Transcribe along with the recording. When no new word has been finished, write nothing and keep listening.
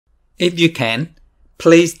If you can,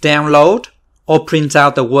 please download or print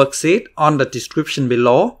out the worksheet on the description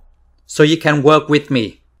below so you can work with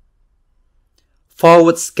me.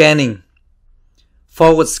 Forward scanning.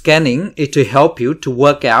 Forward scanning is to help you to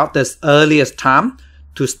work out the earliest time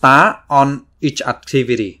to start on each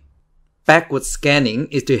activity. Backward scanning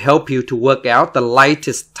is to help you to work out the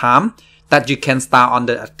latest time that you can start on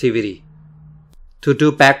the activity. To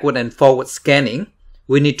do backward and forward scanning,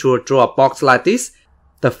 we need to draw a box like this.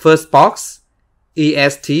 The first box,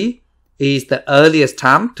 EST, is the earliest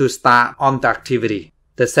time to start on the activity.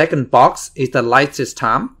 The second box is the latest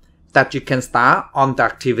time that you can start on the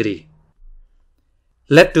activity.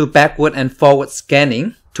 Let's do backward and forward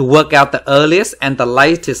scanning to work out the earliest and the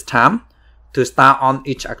latest time to start on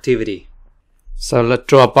each activity. So let's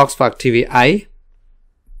draw a box for activity A.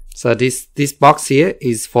 So this box here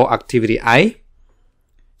is for activity A.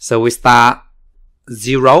 So we start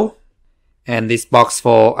 0, and this box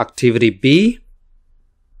for activity B,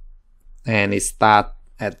 and it starts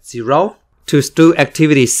at 0. To do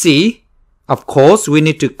activity C, of course, we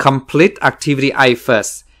need to complete activity A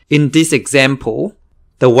first. In this example,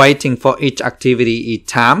 the waiting for each activity is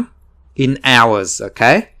time in hours,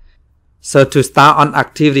 okay? So to start on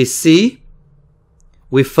activity C,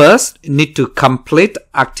 we first need to complete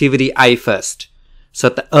activity A first. So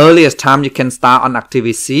the earliest time you can start on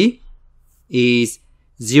activity C is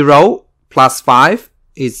 0 plus 5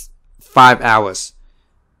 is 5 hours.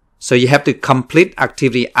 So you have to complete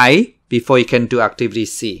activity A before you can do activity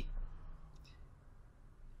C.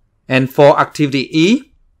 And for activity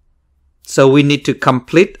E, so we need to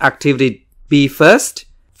complete activity B first.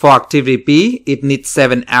 For activity B, it needs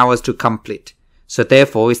 7 hours to complete. So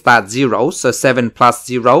therefore, we start 0. So 7 plus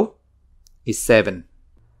 0 is 7.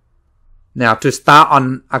 Now to start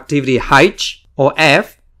on activity H or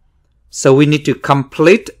F, so we need to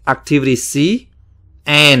complete activity C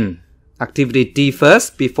and activity D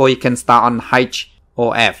first before you can start on H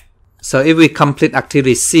or F. So if we complete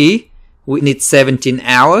activity C, we need 17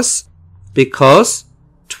 hours because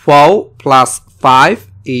 12 plus 5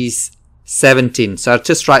 is 17. So I'll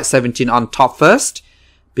just write 17 on top first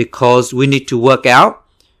because we need to work out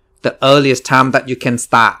the earliest time that you can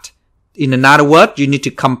start. In another word, you need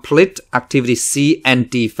to complete activity C and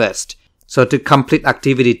D first. So to complete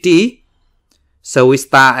activity D, so we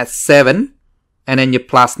start at 7 and then you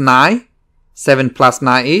plus 9. 7 plus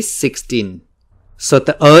 9 is 16. So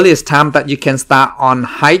the earliest time that you can start on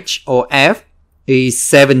H or F is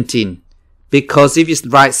 17. Because if you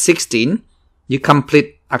write 16, you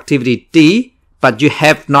complete activity D, but you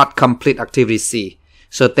have not complete activity C.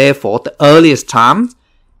 So therefore, the earliest time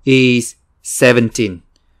is 17.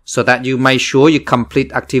 So that you make sure you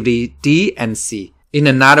complete activity D and C. In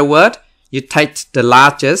another word, you take the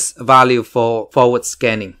largest value for forward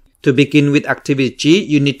scanning. To begin with activity G,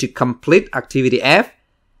 you need to complete activity F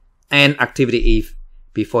and activity E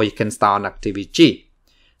before you can start on activity G.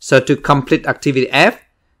 So to complete activity F,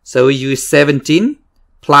 so we use 17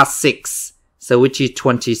 plus 6, so which is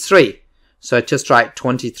 23. So I just write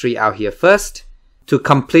 23 out here first. To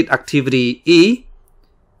complete activity E,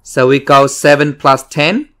 so we go 7 plus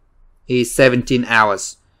 10 is 17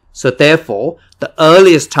 hours. So therefore, the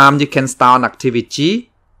earliest time you can start on activity G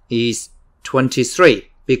is 23.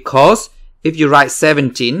 Because if you write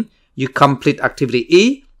 17, you complete activity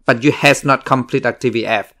E, but you has not complete activity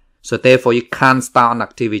F. So therefore, you can't start on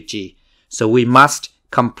activity G. So we must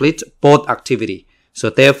complete both activity. So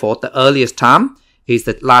therefore, the earliest time is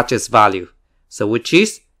the largest value. So which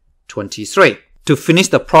is 23. To finish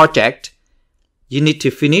the project, you need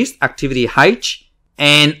to finish activity H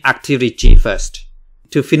and activity G first.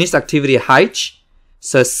 To finish activity H,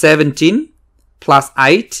 so 17 plus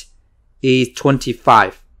 8 is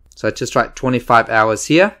 25. So I just write 25 hours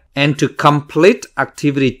here. And to complete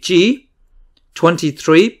activity G,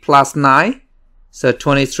 23 plus 9. So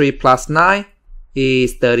 23 plus 9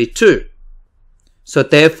 is 32. So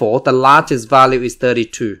therefore, the largest value is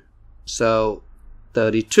 32. So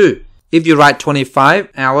 32. If you write 25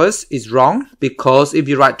 hours, is wrong because if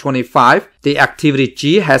you write 25, the activity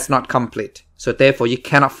G has not complete. So therefore, you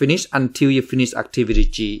cannot finish until you finish activity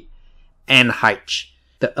G and H.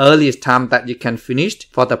 The earliest time that you can finish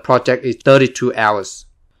for the project is 32 hours.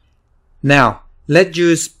 Now, let's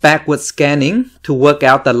use backward scanning to work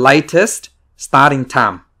out the latest starting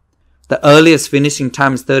time. The earliest finishing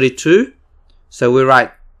time is 32. So we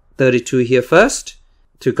write 32 here first.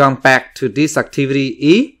 To come back to this activity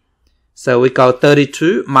E, so we go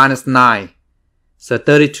 32 minus 9. So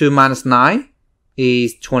 32 minus 9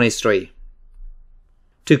 is 23.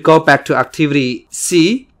 To go back to activity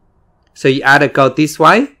C, so you either go this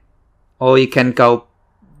way or you can go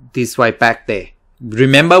this way back there.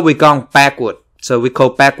 Remember, we're going backward. So we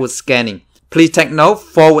call backward scanning. Please take note,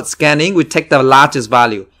 forward scanning, we take the largest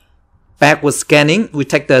value. Backward scanning, we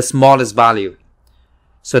take the smallest value.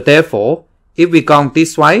 So therefore, if we go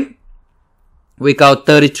this way, we go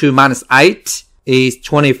 32 minus 8 is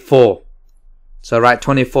 24. So write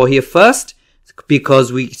 24 here first,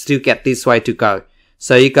 because we still get this way to go.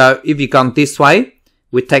 So if you go this way,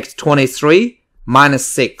 we take 23 minus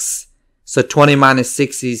 6. So 20 minus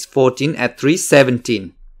 6 is 14, add 3,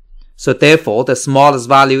 17. So therefore, the smallest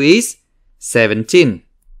value is 17.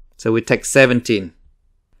 So we take 17.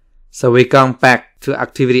 So we're going back to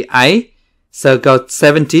activity A. So go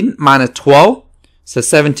 17 minus 12. So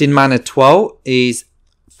 17 minus 12 is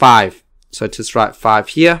 5. So just write 5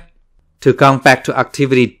 here. To go back to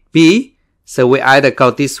activity B, so we either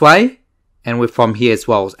go this way and we from here as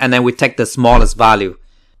well. And then we take the smallest value.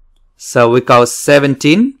 So we go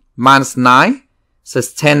 17 minus 9. So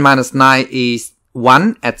 10 minus 9 is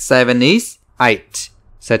 1. Add 7 is 8.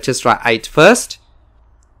 So just write 8 first.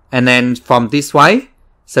 And then from this way,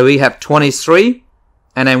 so we have 23.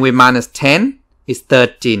 And then we minus 10 is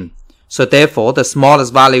 13. So therefore, the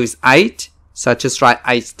smallest value is 8. So just write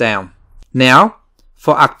 8 down. Now,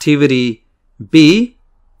 for activity B,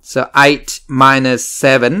 so 8 minus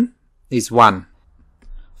 7 is 1.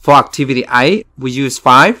 For activity A, we use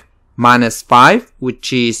 5 minus 5,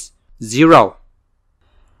 which is 0.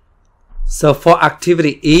 So for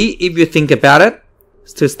activity E, if you think about it,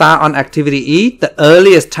 to start on activity E, the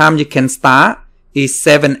earliest time you can start is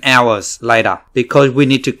 7 hours later, because we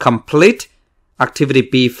need to complete activity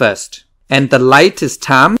B first. And the latest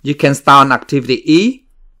time you can start on activity E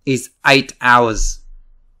is 8 hours.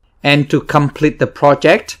 And to complete the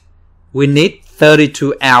project, we need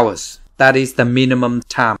 32 hours. That is the minimum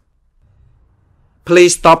time.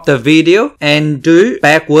 Please stop the video and do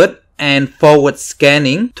backward and forward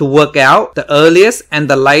scanning to work out the earliest and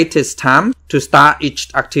the latest time to start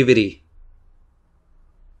each activity.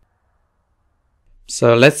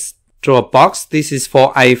 So let's draw a box. This is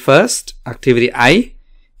for A first, activity A.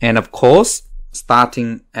 And of course,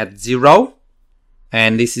 starting at 0.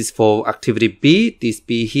 And this is for activity B, this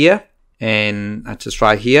B here. And I just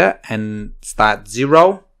write here and start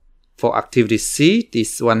 0. For activity C,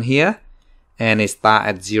 this one here. And it start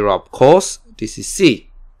at 0, of course. This is C.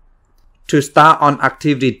 To start on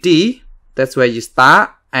activity D, that's where you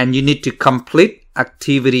start. And you need to complete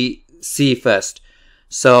activity C first.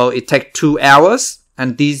 So it takes 2 hours.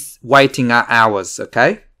 And these waiting are hours,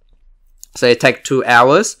 okay? So it takes 2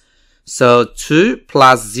 hours. So 2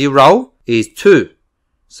 plus 0 is 2.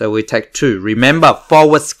 So we take 2. Remember,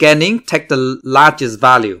 forward scanning, take the largest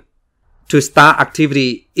value. To start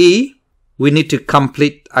activity E, we need to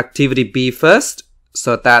complete activity B first.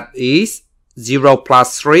 So that is 0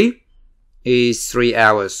 plus 3 is 3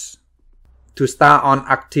 hours. To start on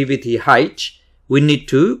activity H, we need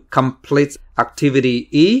to complete activity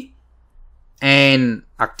E and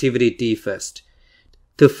activity D first.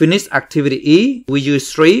 To finish activity E, we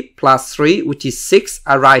use 3 plus 3, which is 6,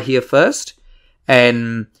 are right here first.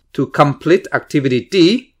 And to complete activity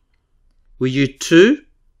D, we use 2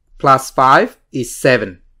 plus 5 is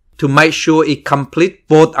 7. To make sure it complete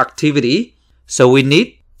both activity, so we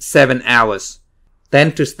need 7 hours.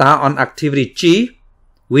 Then to start on activity G,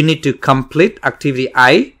 we need to complete activity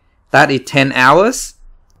A, that is 10 hours.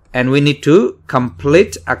 And we need to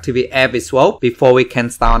complete activity F as well before we can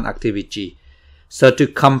start on activity G. So to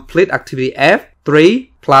complete activity F,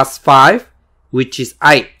 3 plus 5, which is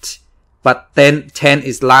 8. But then 10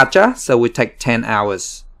 is larger, so we take 10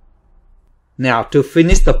 hours. Now to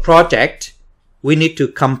finish the project, we need to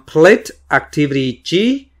complete activity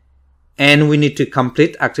G and we need to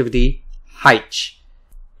complete activity H.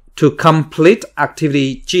 To complete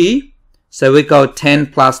activity G, so we go 10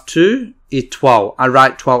 plus 2 is 12. I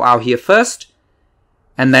write 12 out here first.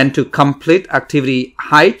 And then to complete activity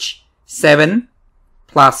H, 7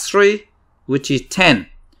 plus 3, which is 10.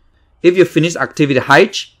 If you finish activity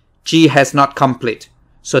H, G has not complete.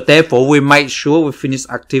 So therefore, we make sure we finish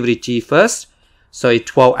activity G first. So it's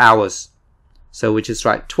 12 hours. So we just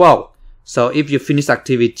write 12. So if you finish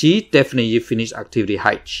activity G, definitely you finish activity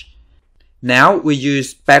H. Now we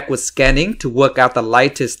use backward scanning to work out the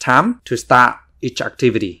latest time to start each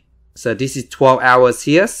activity. So this is 12 hours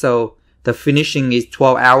here. So the finishing is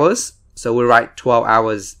 12 hours. So we write 12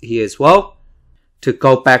 hours here as well. To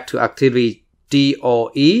go back to activity D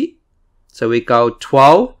or E, so we go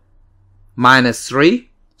 12 minus 3.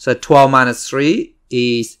 So 12 minus 3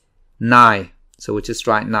 is 9. So we just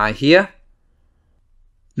write 9 here.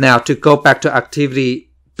 Now to go back to activity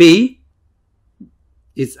B,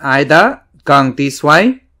 it's either going this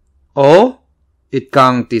way or it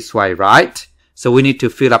going this way, right? So we need to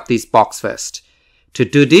fill up this box first. To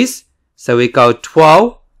do this, so we go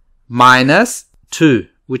 12 minus 2,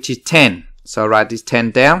 which is 10. So write this 10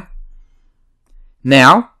 down.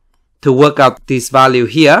 Now, to work out this value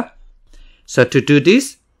here, so to do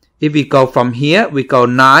this, if we go from here, we go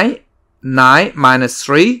 9 minus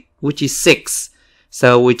 3, which is 6.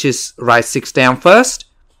 So we just write 6 down first.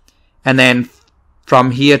 And then from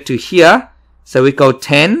here to here, so we go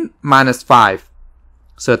 10 minus 5.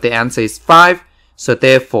 So the answer is 5. So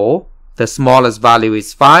therefore, the smallest value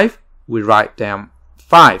is 5. We write down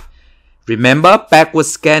 5. Remember, backward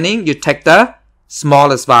scanning, you take the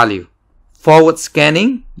smallest value. Forward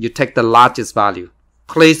scanning, you take the largest value.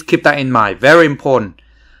 Please keep that in mind. Very important.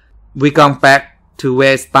 We go back to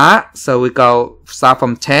where it start. So we go start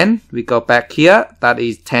from 10. We go back here. That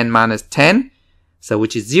is 10 minus 10. So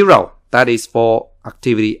which is 0. That is for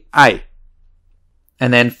activity A.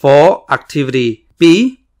 And then for activity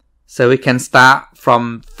B, so we can start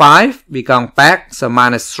from 5. We go back. So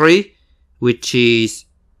minus 3, which is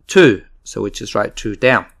 2. So we just write 2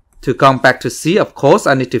 down. To come back to C, of course,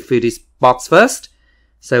 I need to fill this box first.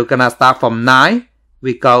 So we're gonna start from 9.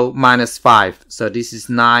 We go minus 5. So this is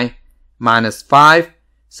 9 minus 5.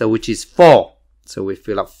 So which is 4. So we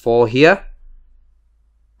fill up 4 here.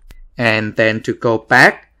 And then to go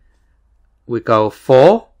back, we go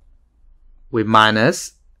 4. We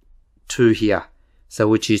minus 2 here. So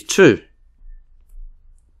which is 2.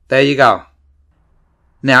 There you go.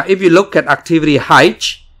 Now if you look at activity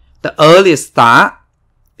H, the earliest start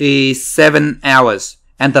is 7 hours.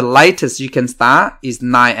 And the latest you can start is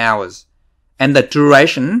 9 hours. And the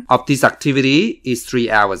duration of this activity is 3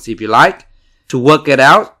 hours. If you like to work it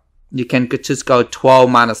out, you can just go 12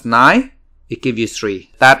 minus 9. It gives you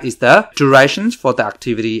 3. That is the durations for the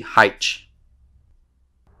activity H.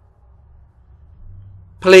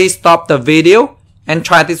 Please stop the video and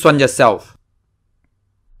try this one yourself.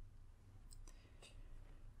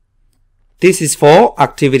 This is for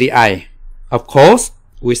activity A. Of course,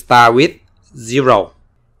 we start with 0.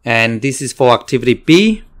 And this is for activity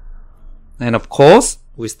B. And of course,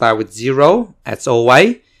 we start with 0 as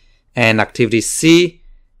always. And activity C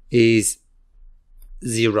is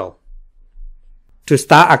 0. To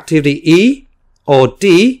start activity E or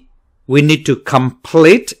D, we need to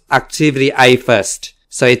complete activity A first.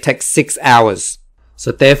 So it takes 6 hours.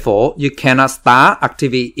 So therefore, you cannot start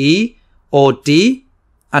activity E or D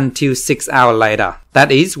until 6 hours later.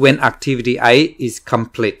 That is when activity A is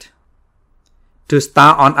complete. To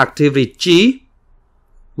start on activity G,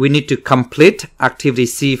 we need to complete activity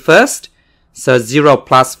C first. So 0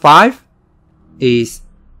 plus 5 is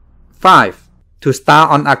 5. To start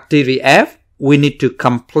on activity F, we need to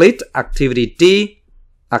complete activity D,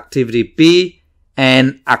 activity B,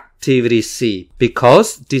 and activity C.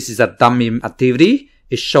 Because this is a dummy activity,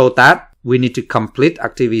 it shows that we need to complete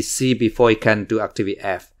activity C before we can do activity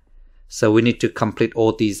F. So we need to complete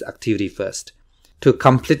all these activities first. To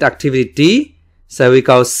complete activity D, so we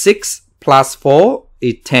go 6 plus 4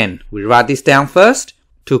 is 10. We write this down first.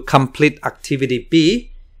 To complete activity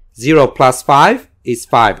B, 0 plus 5 is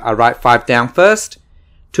 5. I write 5 down first.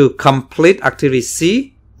 To complete activity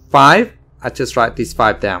C, 5, I just write this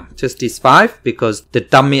 5 down. Just this 5 because the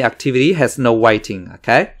dummy activity has no weighting,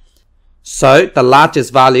 okay? So the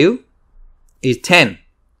largest value is 10.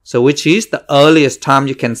 So which is the earliest time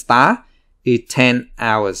you can start is 10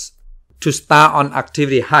 hours. To start on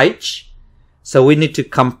activity H, so we need to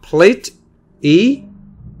complete E,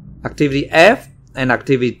 activity F, and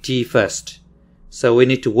activity G first. So we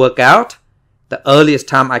need to work out the earliest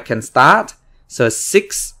time I can start. So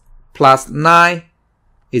 6 plus 9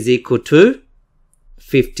 is equal to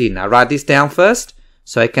 15. I write this down first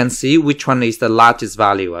so I can see which one is the largest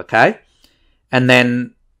value, okay? And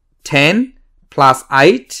then 10 plus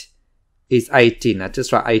 8 is 18. I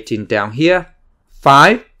just write 18 down here.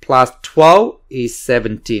 5 plus 12 is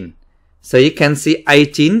 17. So you can see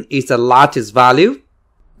 18 is the largest value.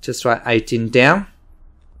 Just write 18 down.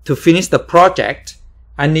 To finish the project,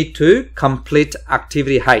 I need to complete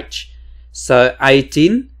activity H. So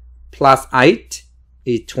 18 plus 8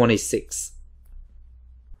 is 26.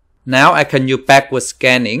 Now I can use backward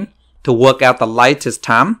scanning to work out the latest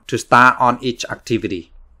time to start on each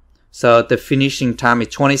activity. So the finishing time is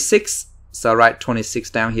 26. So write 26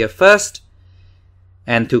 down here first.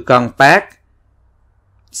 And to come back,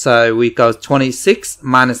 so we go 26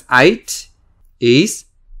 minus 8 is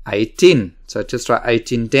 18. So just write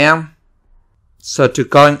 18 down. So to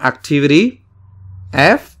go in activity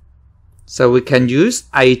F, so we can use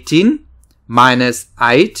 18 minus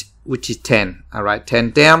 8, which is 10. I write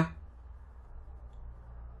 10 down.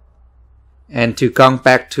 And to come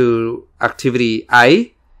back to activity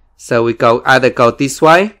A, So we either go this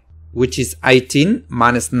way, which is 18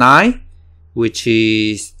 minus 9, which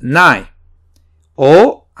is 9.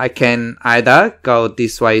 Or I can either go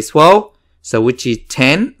this way as well, so which is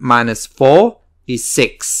 10 minus 4 is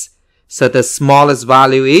 6. So the smallest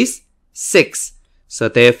value is 6. So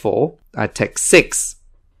therefore, I take 6.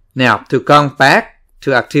 Now, to come back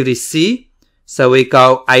to activity C, so we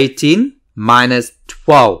go 18 minus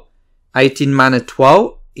 12. 18 minus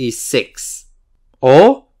 12 is 6.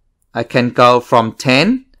 Or I can go from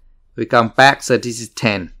 10, we come back, so this is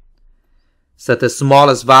 10. So the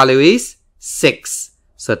smallest value is 6.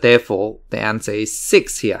 So therefore, the answer is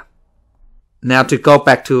 6 here. Now to go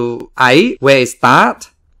back to A, where it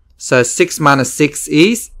starts. So 6 minus 6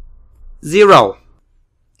 is 0.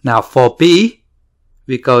 Now for B,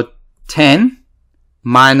 we go 10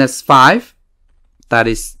 minus 5, that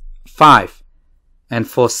is 5. And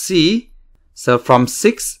for C, so from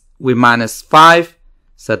 6, we minus 5,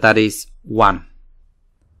 so that is 1.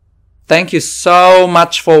 Thank you so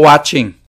much for watching.